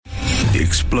The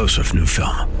explosive new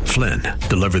film, Flynn,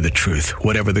 deliver the truth,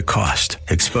 whatever the cost.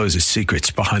 Exposes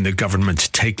secrets behind the government's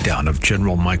takedown of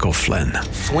General Michael Flynn.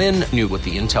 Flynn knew what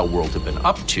the intel world had been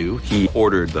up to. He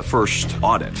ordered the first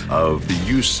audit of the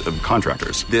use of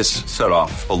contractors. This set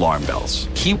off alarm bells.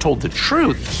 He told the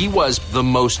truth. He was the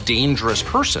most dangerous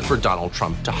person for Donald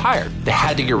Trump to hire. They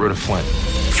had to get rid of Flynn.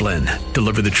 Flynn,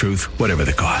 deliver the truth, whatever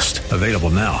the cost. Available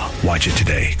now. Watch it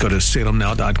today. Go to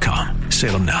salemnow.com.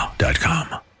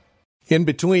 salemnow.com. In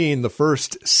between the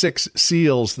first 6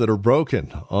 seals that are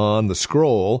broken on the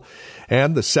scroll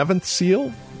and the 7th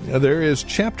seal, there is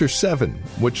chapter 7,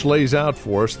 which lays out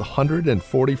for us the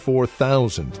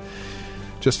 144,000.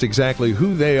 Just exactly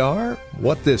who they are,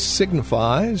 what this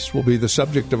signifies, will be the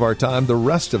subject of our time the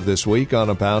rest of this week on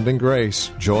Abounding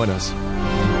Grace. Join us.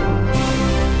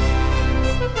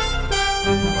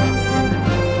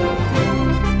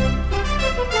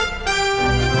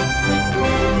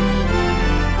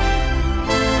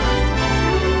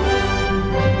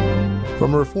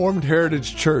 From Reformed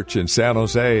Heritage Church in San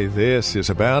Jose, this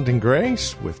is Abounding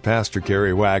Grace with Pastor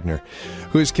Gary Wagner,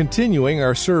 who is continuing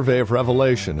our survey of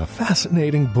Revelation, a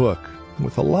fascinating book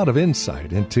with a lot of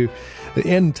insight into the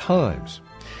end times.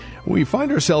 We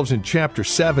find ourselves in chapter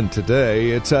 7 today.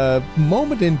 It's a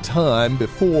moment in time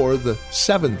before the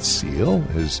 7th seal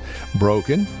is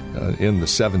broken in the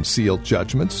 7 seal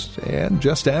judgments, and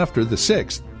just after the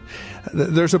 6th.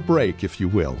 There's a break, if you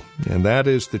will, and that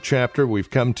is the chapter we've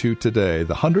come to today,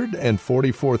 the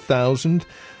 144,000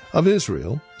 of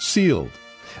Israel sealed.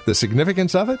 The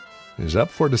significance of it is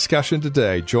up for discussion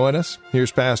today. Join us.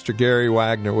 Here's Pastor Gary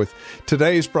Wagner with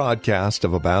today's broadcast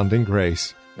of Abounding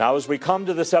Grace. Now, as we come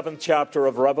to the 7th chapter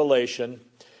of Revelation,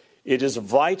 it is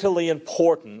vitally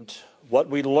important what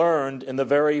we learned in the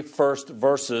very first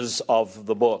verses of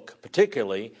the book,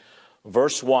 particularly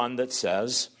verse 1 that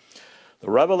says, "The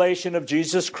revelation of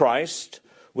Jesus Christ,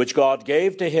 which God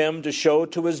gave to him to show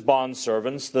to his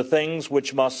bondservants the things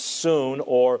which must soon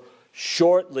or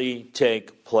shortly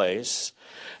take place.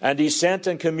 And he sent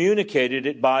and communicated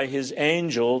it by his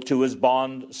angel to his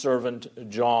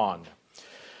bondservant John."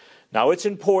 Now it's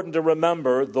important to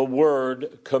remember the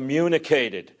word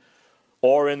communicated,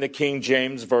 or in the King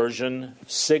James Version,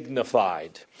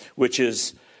 signified, which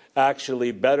is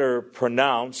actually better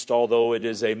pronounced, although it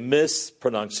is a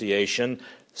mispronunciation,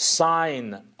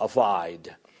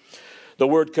 signified. The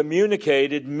word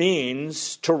communicated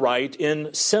means to write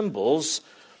in symbols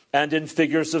and in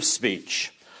figures of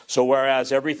speech. So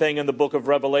whereas everything in the book of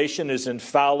Revelation is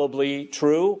infallibly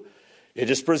true, it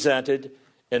is presented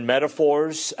in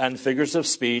metaphors and figures of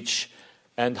speech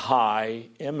and high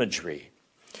imagery.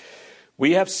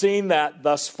 We have seen that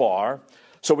thus far.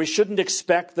 So we shouldn't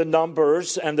expect the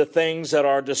numbers and the things that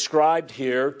are described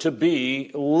here to be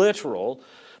literal,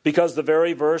 because the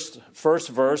very first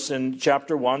verse in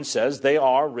chapter 1 says they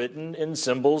are written in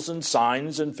symbols and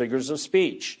signs and figures of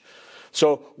speech.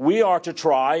 So we are to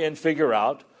try and figure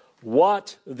out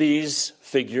what these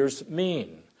figures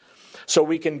mean, so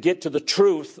we can get to the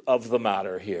truth of the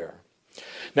matter here.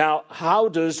 Now, how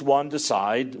does one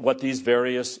decide what these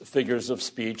various figures of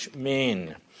speech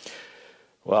mean?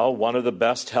 Well, one of the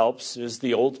best helps is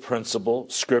the old principle: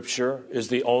 Scripture is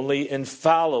the only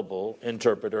infallible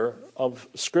interpreter of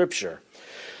Scripture.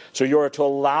 So you are to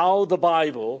allow the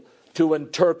Bible to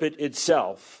interpret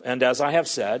itself. And as I have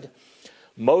said,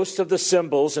 most of the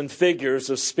symbols and figures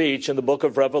of speech in the book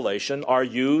of Revelation are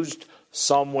used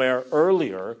somewhere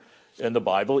earlier in the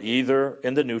Bible, either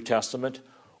in the New Testament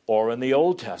or in the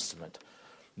Old Testament.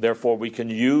 Therefore, we can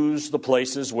use the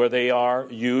places where they are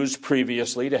used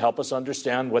previously to help us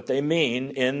understand what they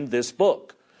mean in this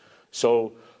book.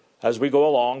 So, as we go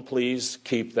along, please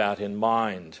keep that in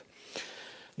mind.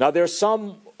 Now, there's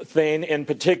something in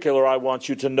particular I want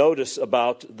you to notice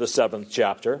about the 7th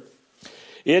chapter.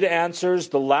 It answers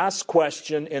the last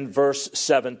question in verse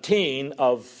 17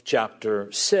 of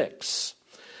chapter 6.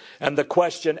 And the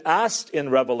question asked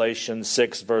in Revelation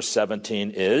 6, verse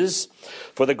 17 is,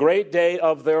 "For the great day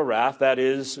of their wrath," that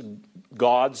is,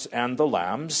 God's and the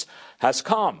Lamb's, "has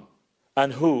come,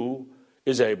 and who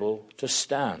is able to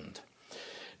stand?"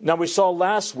 Now we saw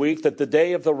last week that the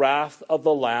day of the wrath of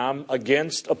the Lamb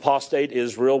against apostate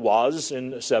Israel was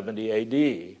in 70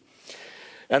 AD.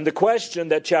 And the question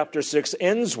that chapter 6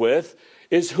 ends with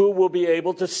is, who will be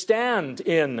able to stand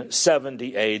in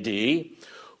 70 AD?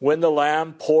 When the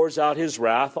Lamb pours out his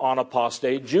wrath on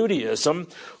apostate Judaism,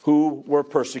 who were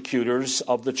persecutors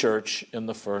of the church in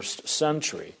the first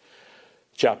century.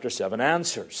 Chapter 7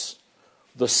 answers,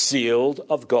 the sealed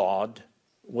of God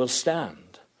will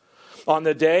stand. On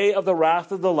the day of the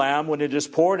wrath of the Lamb, when it is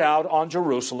poured out on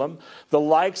Jerusalem, the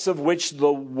likes of which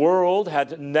the world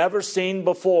had never seen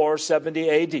before 70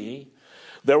 AD,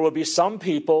 there will be some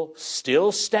people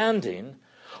still standing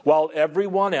while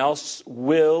everyone else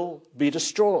will be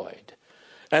destroyed.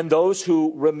 And those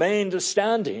who remained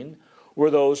standing were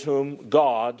those whom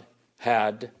God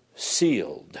had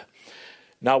sealed.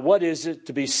 Now, what is it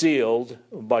to be sealed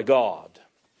by God?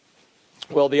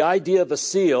 Well, the idea of a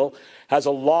seal has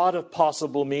a lot of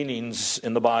possible meanings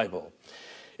in the Bible.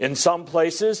 In some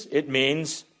places, it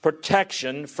means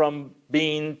protection from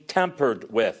being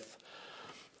tampered with.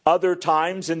 Other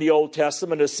times in the Old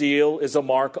Testament, a seal is a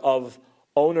mark of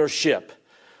ownership.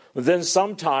 Then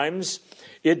sometimes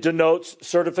it denotes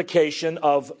certification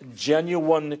of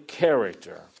genuine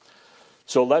character.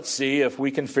 So let's see if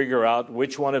we can figure out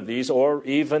which one of these, or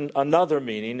even another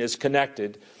meaning, is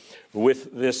connected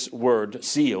with this word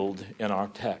sealed in our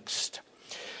text.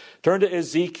 Turn to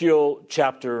Ezekiel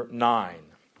chapter 9.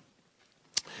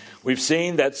 We've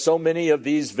seen that so many of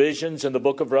these visions in the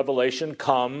book of Revelation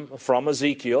come from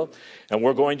Ezekiel, and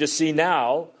we're going to see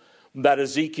now that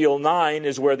Ezekiel 9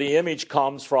 is where the image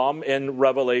comes from in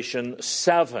Revelation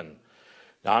 7.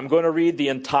 Now I'm going to read the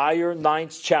entire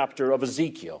 9th chapter of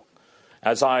Ezekiel.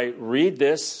 As I read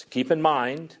this, keep in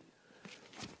mind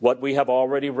what we have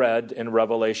already read in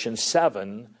Revelation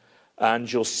 7,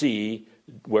 and you'll see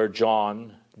where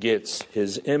John gets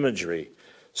his imagery.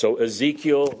 So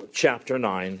Ezekiel chapter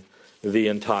 9, the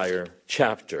entire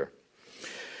chapter.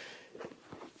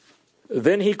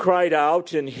 Then he cried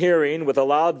out in hearing with a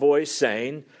loud voice,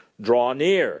 saying, "Draw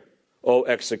near, O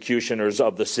executioners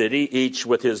of the city, each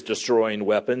with his destroying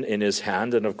weapon in his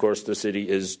hand." And of course the city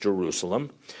is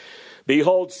Jerusalem.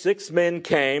 "Behold, 6 men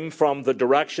came from the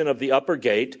direction of the upper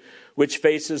gate, which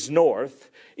faces north,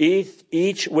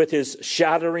 each with his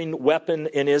shattering weapon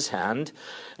in his hand.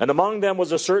 And among them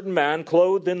was a certain man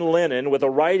clothed in linen, with a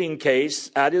writing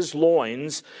case at his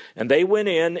loins. And they went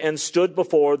in and stood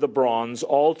before the bronze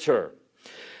altar.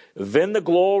 Then the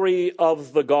glory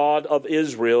of the God of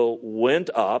Israel went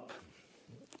up,"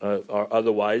 or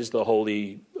otherwise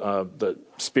the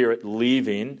Spirit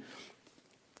leaving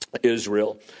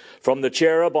Israel, "from the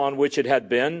cherub on which it had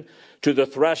been to the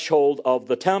threshold of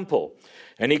the temple.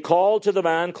 And he called to the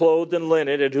man clothed in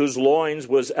linen, at whose loins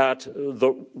was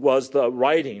the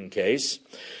writing case.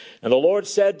 And the Lord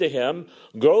said to him,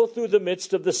 Go through the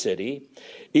midst of the city,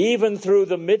 even through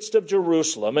the midst of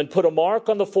Jerusalem, and put a mark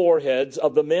on the foreheads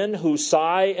of the men who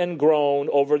sigh and groan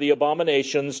over the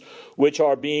abominations which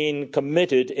are being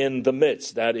committed in the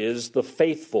midst," that is, the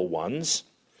faithful ones.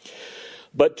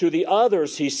 "But to the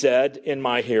others he said in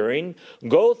my hearing,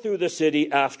 Go through the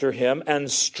city after him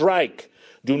and strike.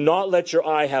 Do not let your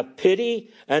eye have pity,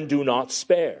 and do not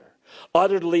spare.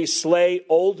 Utterly slay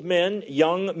old men,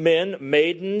 young men,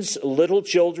 maidens, little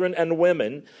children, and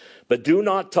women, but do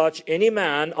not touch any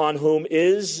man on whom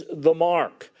is the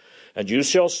mark. And you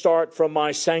shall start from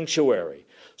my sanctuary."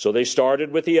 So they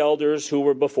started with the elders who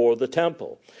were before the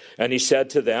temple. And he said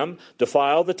to them,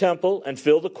 "Defile the temple and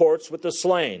fill the courts with the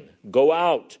slain. Go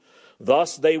out."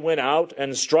 Thus they went out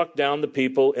and struck down the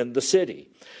people in the city.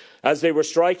 As they were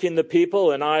striking the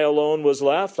people, and I alone was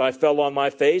left, I fell on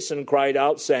my face and cried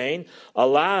out, saying,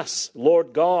 "Alas,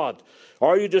 Lord God,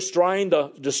 are you destroying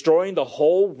the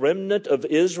whole remnant of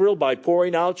Israel by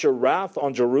pouring out your wrath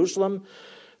on Jerusalem?"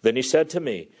 Then he said to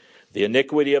me, "The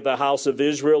iniquity of the house of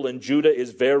Israel and Judah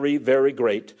is very, very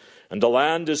great, and the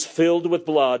land is filled with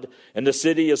blood, and the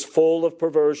city is full of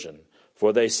perversion.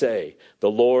 For they say, The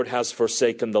Lord has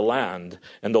forsaken the land,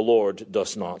 and the Lord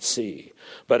does not see.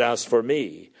 But as for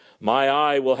me, my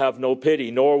eye will have no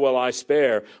pity, nor will I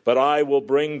spare, but I will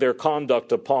bring their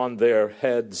conduct upon their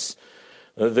heads."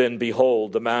 Then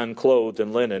behold, the man clothed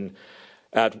in linen,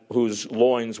 at whose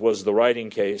loins was the writing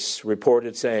case,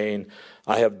 reported, saying,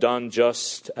 "I have done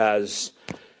just as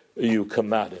you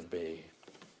commanded me."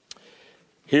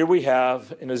 Here we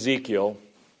have in Ezekiel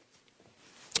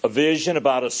a vision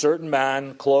about a certain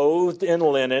man clothed in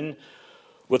linen,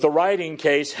 with a writing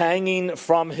case hanging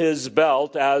from his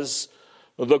belt as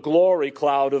the glory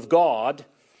cloud of God,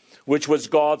 which was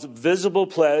God's visible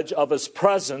pledge of his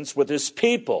presence with his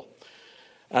people.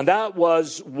 And that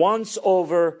was once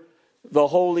over the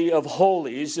Holy of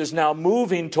Holies, is now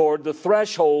moving toward the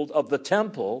threshold of the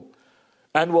temple,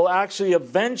 and will actually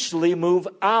eventually move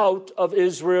out of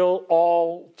Israel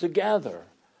altogether.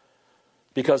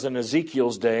 Because in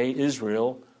Ezekiel's day,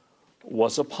 Israel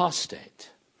was apostate.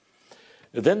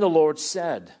 Then the Lord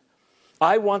said,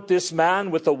 "I want this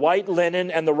man with the white linen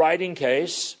and the writing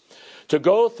case to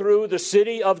go through the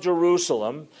city of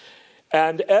Jerusalem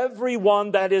And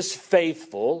everyone that is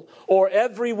faithful, or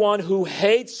everyone who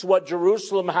hates what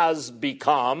Jerusalem has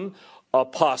become,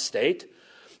 apostate,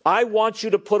 I want you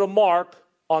to put a mark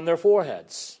on their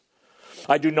foreheads.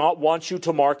 I do not want you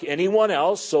to mark anyone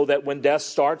else, so that when death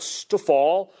starts to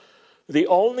fall, the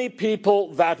only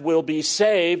people that will be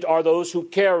saved are those who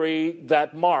carry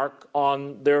that mark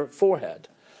on their forehead.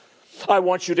 I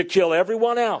want you to kill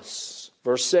everyone else.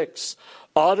 Verse 6.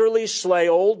 Utterly slay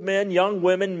old men, young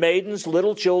women, maidens,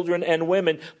 little children, and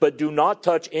women, but do not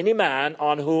touch any man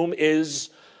on whom is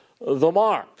the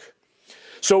mark.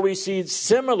 So we see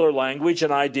similar language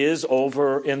and ideas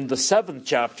over in the 7th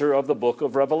chapter of the book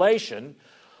of Revelation,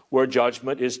 where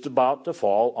judgment is about to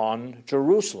fall on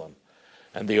Jerusalem.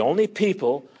 And the only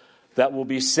people that will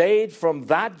be saved from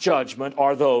that judgment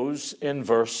are those in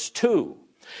verse 2.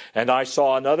 And I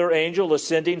saw another angel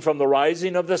ascending from the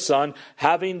rising of the sun,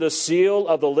 having the seal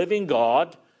of the living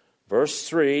God, verse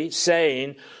 3,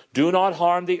 saying, do not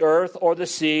harm the earth or the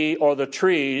sea or the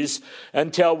trees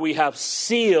until we have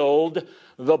sealed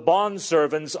the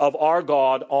bondservants of our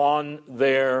God on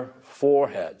their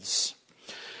foreheads.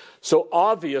 So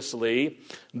obviously,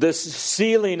 this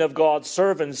sealing of God's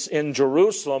servants in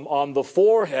Jerusalem on the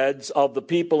foreheads of the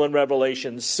people in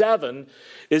Revelation 7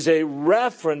 is a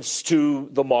reference to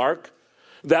the mark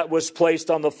that was placed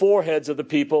on the foreheads of the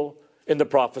people in the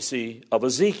prophecy of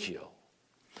Ezekiel.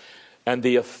 And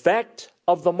the effect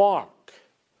of the mark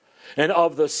and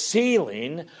of the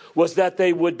sealing was that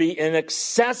they would be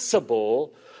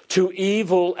inaccessible to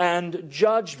evil and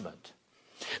judgment.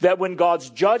 That when God's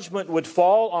judgment would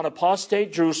fall on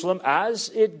apostate Jerusalem, as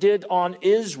it did on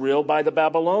Israel by the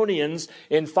Babylonians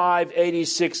in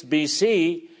 586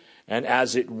 BC, and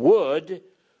as it would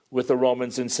with the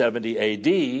Romans in 70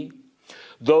 AD,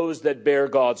 those that bear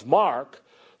God's mark,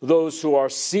 those who are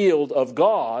sealed of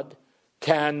God,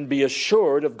 can be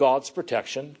assured of God's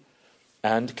protection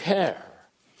and care.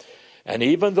 And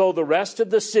even though the rest of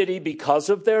the city, because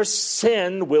of their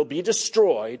sin, will be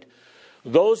destroyed,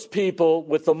 those people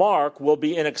with the mark will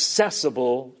be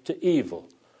inaccessible to evil.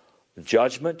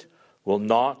 Judgment will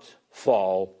not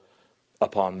fall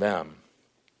upon them.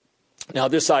 Now,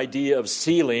 this idea of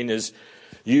sealing is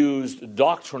used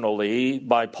doctrinally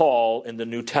by Paul in the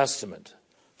New Testament.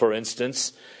 For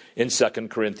instance, in 2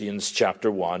 Corinthians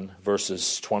chapter 1,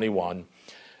 verses 21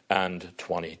 and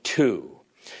 22.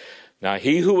 Now,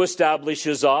 he who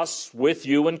establishes us with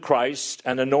you in Christ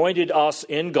and anointed us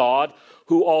in God,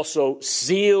 who also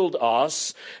sealed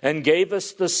us and gave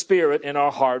us the Spirit in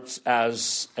our hearts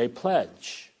as a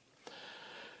pledge.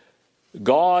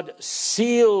 God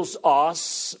seals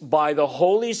us by the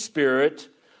Holy Spirit,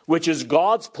 which is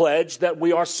God's pledge that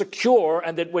we are secure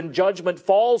and that when judgment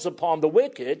falls upon the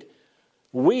wicked,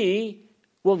 we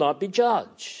will not be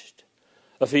judged.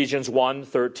 Ephesians 1,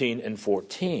 13 and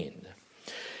 14.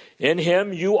 In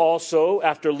him you also,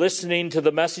 after listening to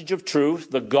the message of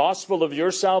truth, the gospel of your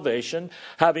salvation,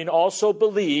 having also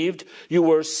believed, you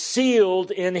were sealed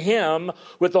in him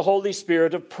with the Holy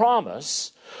Spirit of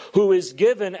promise, who is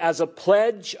given as a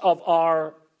pledge of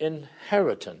our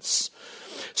inheritance.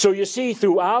 So you see,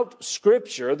 throughout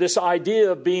Scripture, this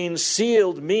idea of being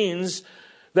sealed means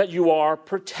that you are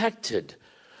protected,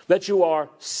 that you are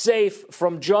safe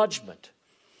from judgment.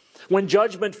 When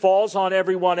judgment falls on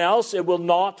everyone else, it will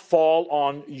not fall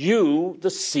on you, the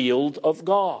sealed of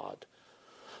God.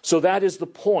 So that is the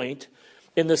point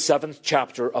in the 7th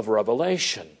chapter of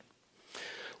Revelation.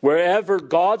 Wherever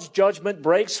God's judgment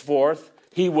breaks forth,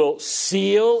 he will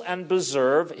seal and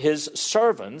preserve his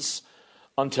servants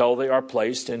until they are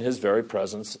placed in his very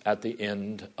presence at the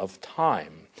end of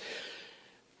time.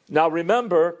 Now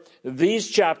remember, these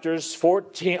chapters 4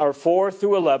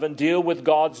 through 11 deal with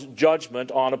God's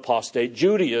judgment on apostate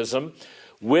Judaism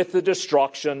with the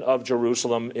destruction of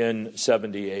Jerusalem in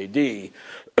 70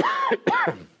 AD.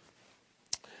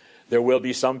 There will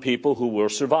be some people who will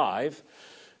survive,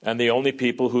 and the only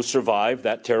people who survived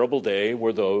that terrible day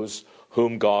were those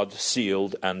whom God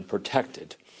sealed and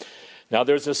protected. Now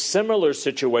there's a similar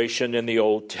situation in the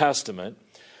Old Testament,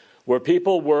 where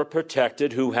people were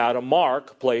protected who had a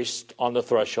mark placed on the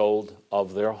threshold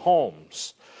of their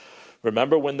homes.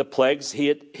 Remember when the plagues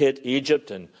hit Egypt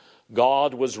and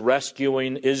God was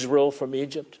rescuing Israel from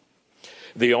Egypt?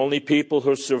 The only people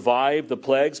who survived the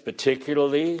plagues,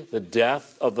 particularly the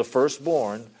death of the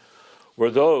firstborn, were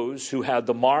those who had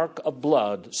the mark of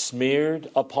blood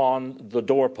smeared upon the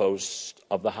doorposts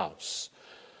of the house.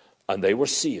 And they were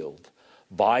sealed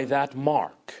by that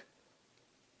mark,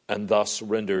 and thus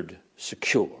rendered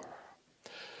secure.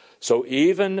 So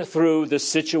even through the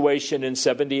situation in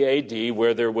 70 AD,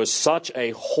 where there was such a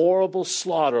horrible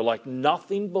slaughter like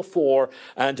nothing before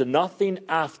and nothing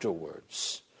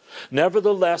afterwards,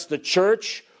 nevertheless, the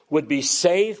church would be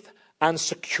safe and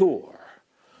secure.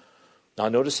 Now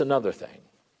notice another thing.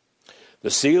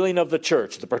 The sealing of the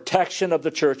church, the protection of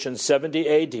the church in 70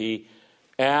 AD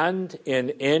and in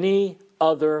any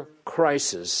other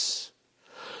crisis,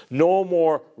 no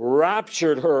more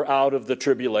raptured her out of the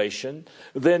tribulation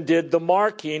than did the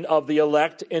marking of the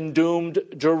elect in doomed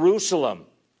Jerusalem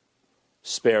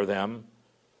spare them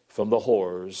from the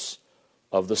horrors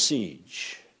of the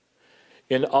siege.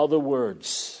 In other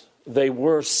words, they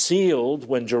were sealed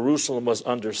when Jerusalem was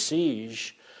under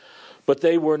siege, but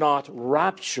they were not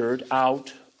raptured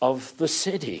out of the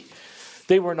city.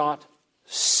 They were not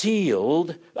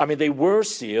sealed. I mean, they were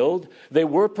sealed, they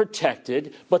were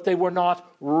protected, but they were not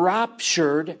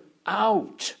raptured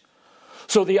out.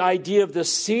 So the idea of the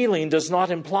sealing does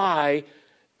not imply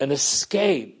an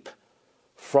escape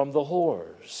from the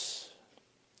horrors.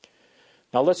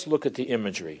 Now let's look at the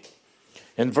imagery.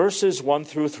 In verses 1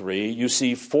 through 3, you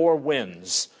see 4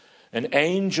 winds, an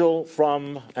angel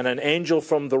from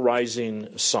the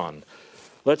rising sun.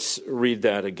 Let's read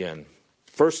that again.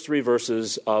 First 3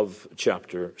 verses of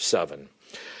chapter 7.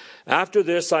 After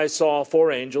this I saw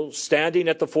 4 angels standing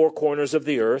at the 4 corners of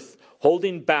the earth,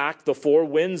 holding back the 4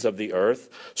 winds of the earth,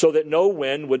 so that no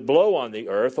wind would blow on the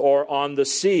earth or on the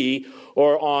sea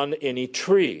or on any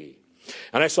tree.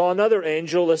 And I saw another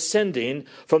angel ascending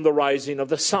from the rising of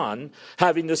the sun,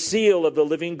 having the seal of the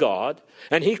living God.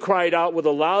 And he cried out with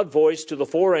a loud voice to the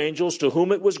 4 angels to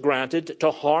whom it was granted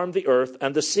to harm the earth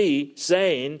and the sea,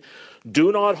 saying,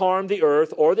 do not harm the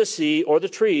earth or the sea or the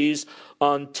trees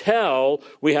until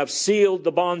we have sealed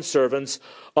the bondservants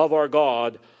of our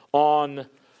God on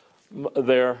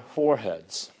their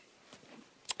foreheads.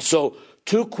 So,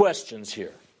 2 questions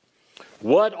here.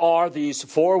 What are these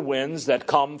 4 winds that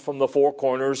come from the 4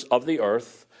 corners of the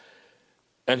earth?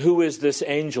 And who is this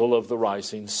angel of the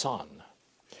rising sun?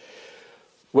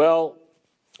 Well,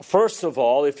 first of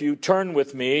all, if you turn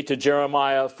with me to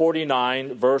Jeremiah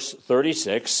 49, verse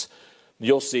 36,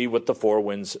 you'll see what the 4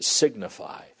 winds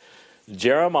signify.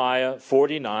 Jeremiah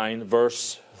 49,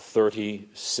 verse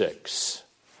 36.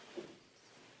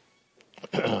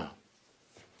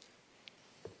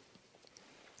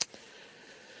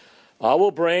 I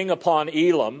will bring upon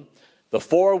Elam the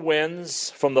 4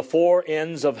 winds from the 4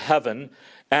 ends of heaven,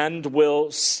 and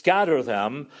will scatter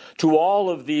them to all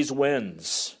of these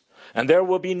winds. And there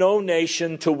will be no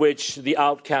nation to which the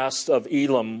outcasts of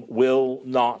Elam will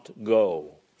not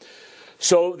go.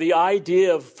 So the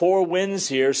idea of 4 winds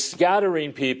here,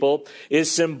 scattering people,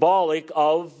 is symbolic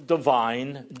of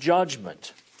divine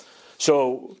judgment.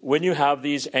 So when you have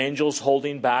these angels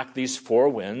holding back these 4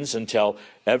 winds until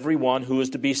everyone who is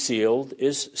to be sealed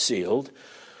is sealed,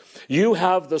 you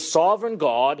have the sovereign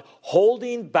God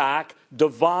holding back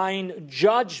divine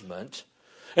judgment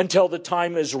until the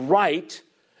time is right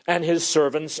and his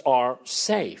servants are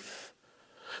safe.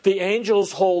 The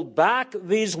angels hold back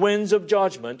these winds of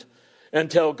judgment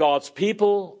until God's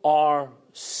people are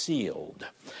sealed.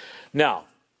 Now,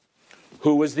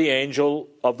 who is the angel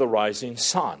of the rising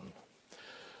sun?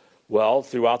 Well,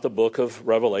 throughout the book of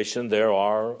Revelation, there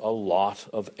are a lot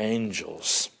of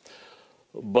angels.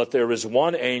 But there is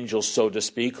one angel, so to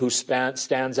speak, who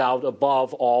stands out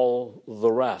above all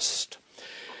the rest.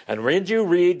 And when you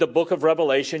read the book of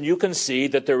Revelation, you can see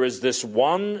that there is this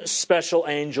one special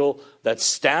angel that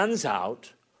stands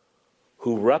out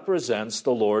who represents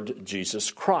the Lord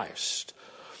Jesus Christ.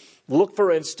 Look, for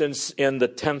instance, in the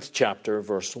 10th chapter,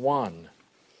 verse 1.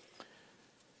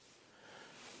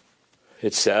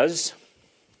 It says,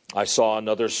 I saw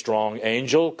another strong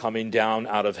angel coming down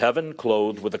out of heaven,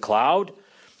 clothed with a cloud,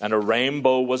 and a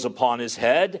rainbow was upon his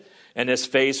head, and his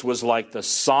face was like the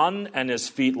sun, and his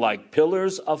feet like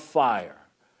pillars of fire.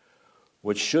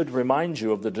 Which should remind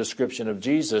you of the description of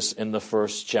Jesus in the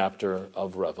 1st chapter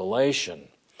of Revelation.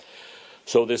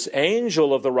 So this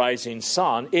angel of the rising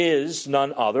sun is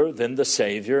none other than the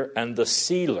Savior and the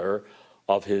sealer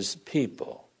of his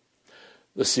people.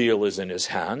 The seal is in his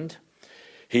hand.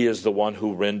 He is the one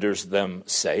who renders them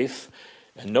safe.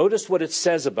 And notice what it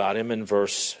says about him in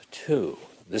verse 2.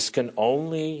 This can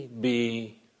only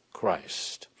be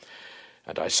Christ.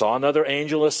 And I saw another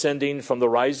angel ascending from the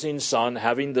rising sun,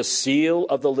 having the seal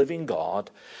of the living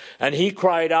God. And he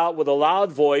cried out with a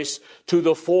loud voice to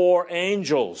the 4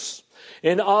 angels.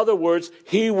 In other words,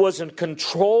 he was in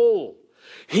control.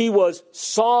 He was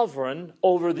sovereign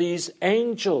over these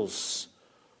angels.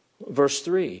 Verse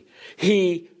 3.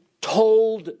 He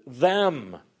told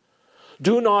them,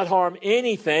 Do not harm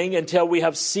anything until we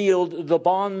have sealed the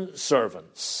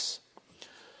bondservants.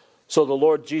 So the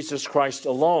Lord Jesus Christ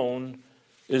alone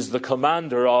is the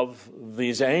commander of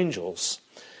these angels.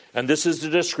 And this is the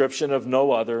description of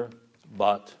no other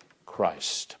but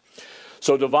Christ.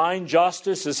 So divine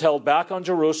justice is held back on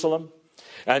Jerusalem,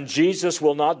 and Jesus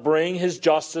will not bring his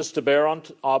justice to bear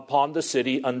upon the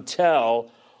city until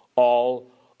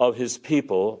all of his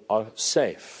people are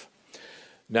safe.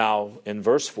 Now, in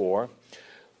verse 4,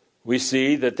 we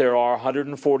see that there are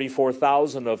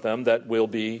 144,000 of them that will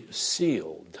be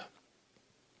sealed.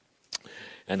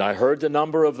 And I heard the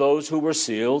number of those who were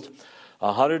sealed,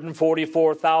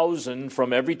 144,000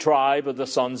 from every tribe of the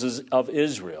sons of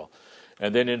Israel.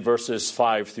 And then in verses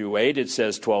 5 through 8, it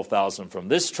says 12,000 from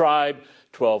this tribe,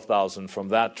 12,000 from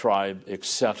that tribe,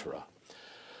 etc.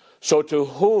 So to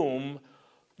whom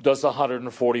does the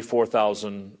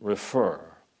 144,000 refer?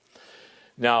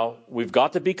 Now, we've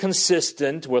got to be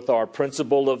consistent with our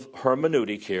principle of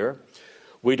hermeneutic here.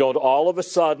 We don't all of a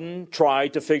sudden try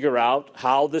to figure out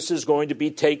how this is going to be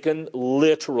taken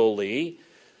literally,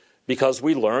 because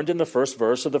we learned in the first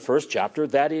verse of the first chapter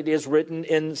that it is written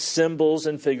in symbols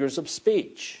and figures of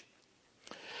speech.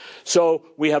 So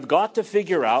we have got to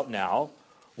figure out now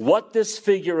what this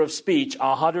figure of speech,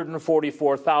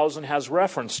 144,000, has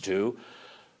reference to,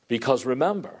 because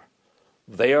remember,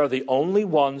 they are the only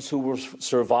ones who will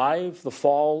survive the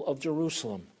fall of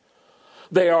Jerusalem.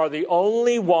 They are the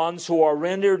only ones who are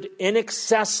rendered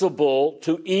inaccessible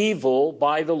to evil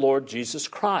by the Lord Jesus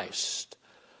Christ.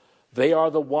 They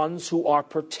are the ones who are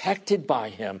protected by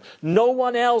him. No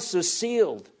one else is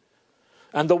sealed.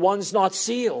 And the ones not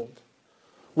sealed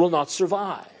will not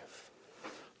survive.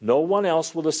 No one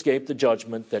else will escape the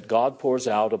judgment that God pours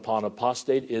out upon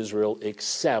apostate Israel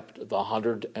except the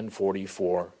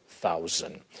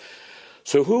 144,000.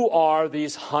 So who are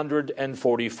these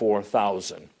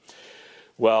 144,000?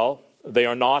 Well, they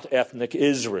are not ethnic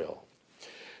Israel.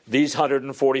 These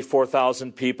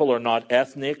 144,000 people are not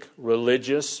ethnic,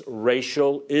 religious,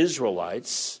 racial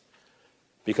Israelites.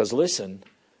 Because listen,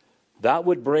 that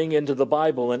would bring into the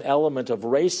Bible an element of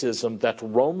racism that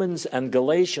Romans and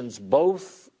Galatians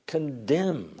both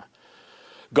condemn.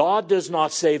 God does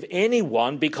not save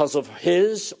anyone because of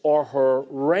his or her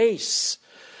race.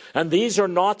 And these are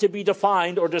not to be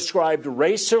defined or described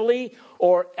racially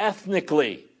or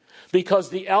ethnically, because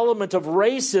the element of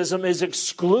racism is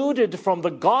excluded from the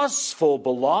gospel,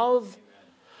 beloved.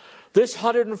 This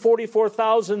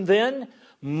 144,000 then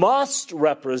must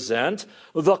represent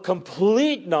the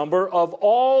complete number of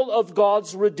all of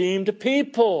God's redeemed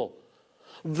people.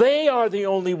 They are the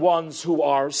only ones who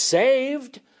are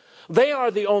saved. They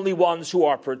are the only ones who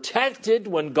are protected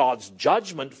when God's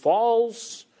judgment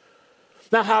falls.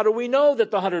 Now, how do we know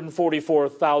that the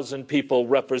 144,000 people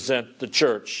represent the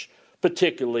church,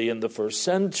 particularly in the first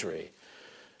century?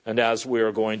 And as we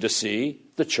are going to see,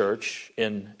 the church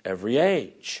in every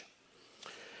age.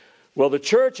 Well, the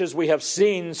church, as we have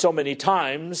seen so many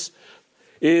times,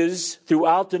 is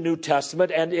throughout the New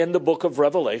Testament and in the book of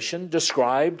Revelation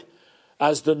described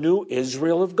as the new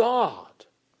Israel of God.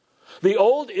 The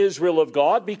old Israel of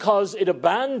God, because it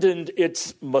abandoned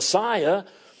its Messiah,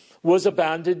 was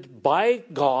abandoned by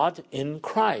God in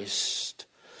Christ.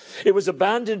 It was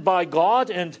abandoned by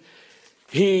God, and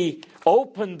he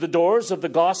opened the doors of the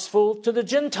gospel to the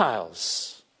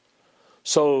Gentiles.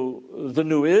 So the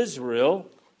new Israel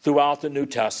throughout the New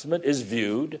Testament is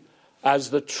viewed as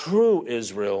the true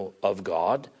Israel of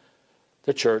God,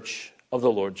 the church of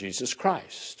the Lord Jesus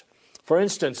Christ. For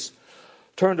instance,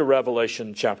 turn to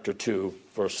Revelation chapter 2,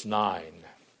 verse 9.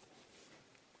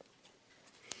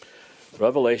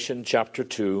 Revelation chapter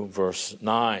 2, verse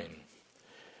 9.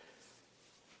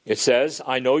 It says,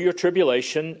 I know your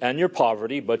tribulation and your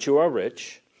poverty, but you are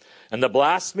rich, and the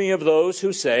blasphemy of those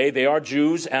who say they are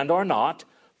Jews and are not,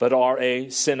 but are a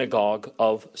synagogue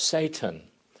of Satan.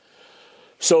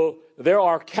 So there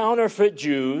are counterfeit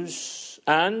Jews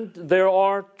and there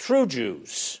are true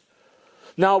Jews.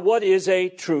 Now, what is a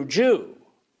true Jew?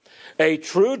 A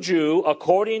true Jew,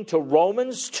 according to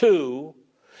Romans 2,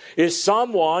 is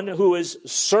someone who is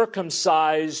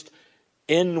circumcised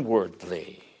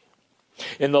inwardly.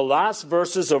 In the last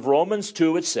verses of Romans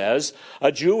 2, it says,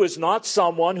 a Jew is not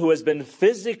someone who has been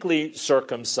physically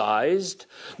circumcised,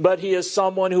 but he is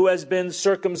someone who has been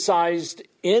circumcised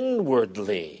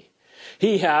inwardly.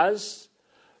 He has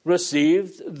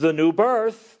received the new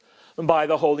birth by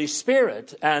the Holy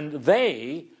Spirit, and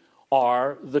they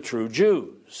are the true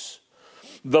Jews.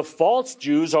 The false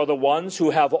Jews are the ones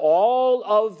who have all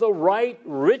of the right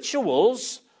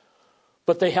rituals,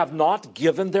 but they have not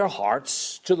given their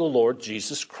hearts to the Lord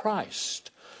Jesus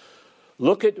Christ.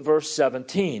 Look at verse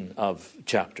 17 of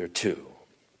chapter 2.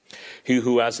 He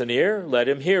who has an ear, let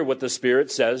him hear what the Spirit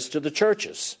says to the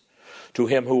churches. To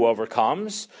him who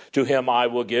overcomes, to him I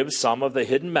will give some of the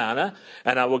hidden manna,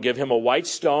 and I will give him a white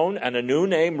stone and a new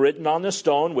name written on the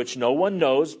stone, which no one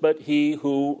knows but he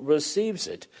who receives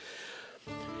it.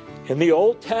 In the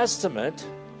Old Testament,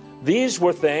 these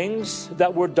were things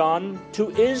that were done to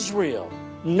Israel.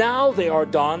 Now they are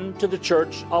done to the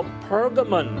church of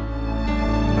Pergamon.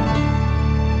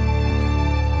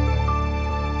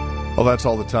 Well, that's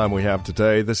all the time we have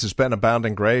today. This has been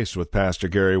Abounding Grace with Pastor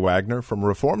Gary Wagner from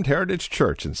Reformed Heritage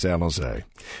Church in San Jose.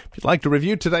 If you'd like to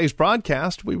review today's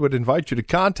broadcast, we would invite you to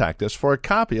contact us for a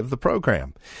copy of the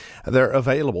program. They're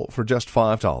available for just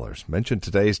 $5. Mention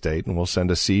today's date and we'll send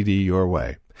a CD your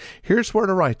way. Here's where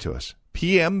to write to us.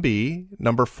 PMB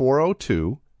number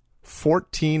 402,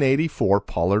 1484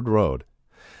 Pollard Road.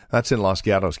 That's in Los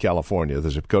Gatos, California.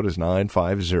 The zip code is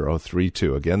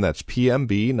 95032. Again, that's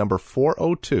PMB number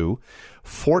 402,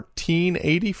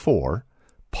 1484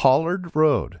 Pollard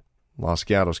Road. Los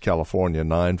Gatos, California,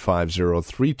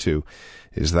 95032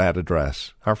 is that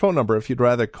address. Our phone number, if you'd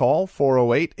rather call,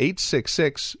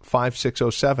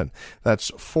 408-866-5607.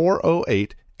 That's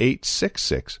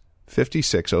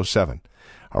 408-866-5607.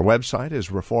 Our website is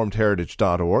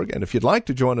reformedheritage.org, and if you'd like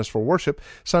to join us for worship,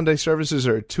 Sunday services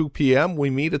are at 2 p.m. We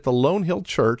meet at the Lone Hill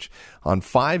Church on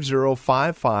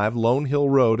 5055 Lone Hill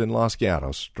Road in Los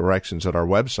Gatos. Directions at our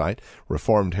website,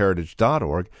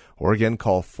 reformedheritage.org, or again,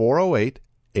 call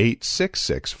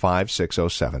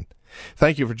 408-866-5607.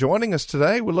 Thank you for joining us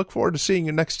today. We look forward to seeing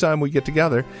you next time we get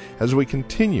together as we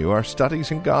continue our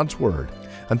studies in God's Word.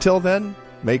 Until then,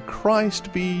 may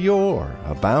Christ be your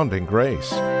abounding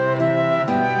grace.